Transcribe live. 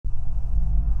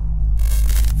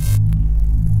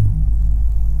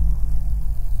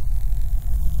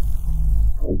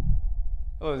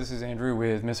Hello, this is Andrew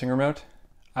with Missing Remote.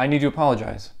 I need to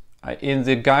apologize. In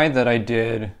the guide that I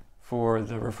did for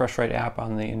the Refresh Right app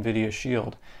on the NVIDIA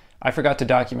Shield, I forgot to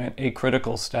document a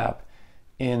critical step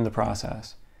in the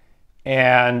process.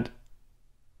 And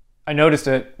I noticed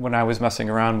it when I was messing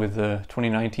around with the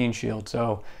 2019 Shield,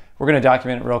 so we're going to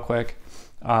document it real quick.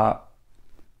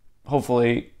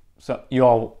 Hopefully,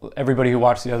 everybody who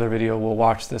watched the other video will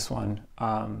watch this one,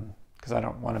 because I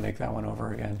don't want to make that one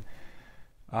over again.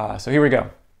 So here we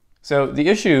go. So the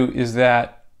issue is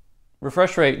that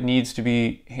refresh rate needs to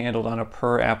be handled on a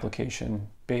per application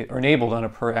or enabled on a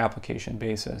per application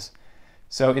basis.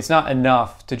 So it's not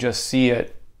enough to just see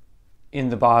it in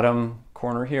the bottom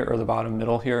corner here or the bottom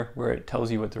middle here where it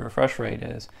tells you what the refresh rate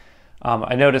is.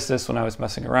 I noticed this when I was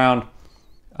messing around.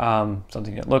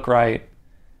 Something didn't look right.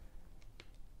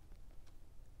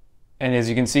 And as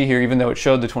you can see here, even though it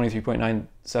showed the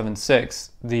 23.976,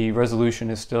 the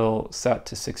resolution is still set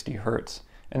to 60 Hertz.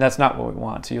 And that's not what we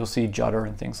want. So you'll see judder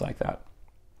and things like that.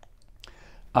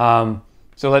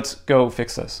 So let's go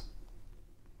fix this.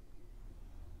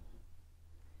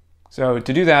 So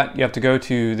to do that, you have to go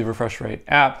to the Refresh Rate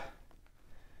app.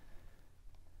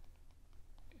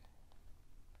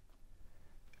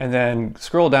 And then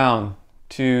scroll down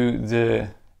to the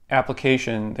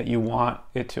application that you want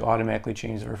it to automatically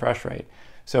change the refresh rate.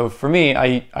 So for me,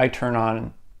 I turn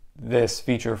on this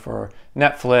feature for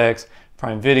Netflix,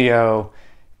 Prime Video,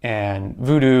 and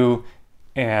Vudu,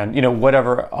 and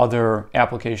whatever other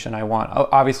application I want. I'll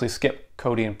obviously skip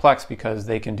Kodi and Plex because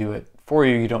they can do it for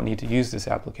you. You don't need to use this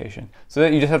application. So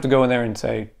that you just have to go in there and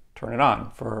say, turn it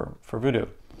on for Vudu.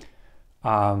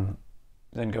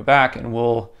 Then go back and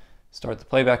we'll start the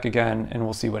playback again and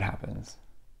we'll see what happens.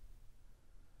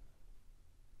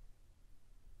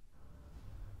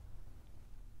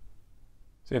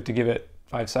 So you have to give it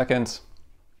 5 seconds.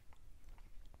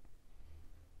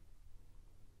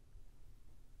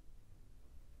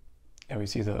 And we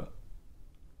see the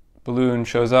balloon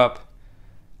shows up.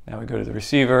 Now we go to the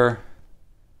receiver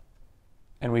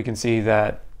and we can see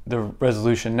that the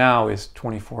resolution now is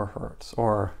 24 Hertz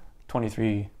or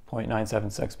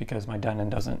 23.976 because my Denon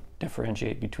doesn't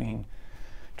differentiate between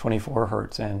 24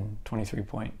 Hertz and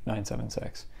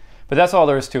 23.976. But that's all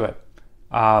there is to it.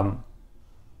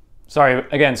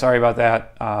 Sorry about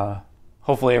that.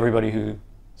 Hopefully everybody who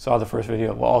saw the first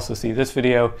video will also see this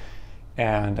video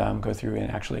and go through and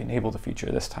actually enable the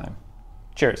feature this time.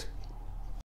 Cheers.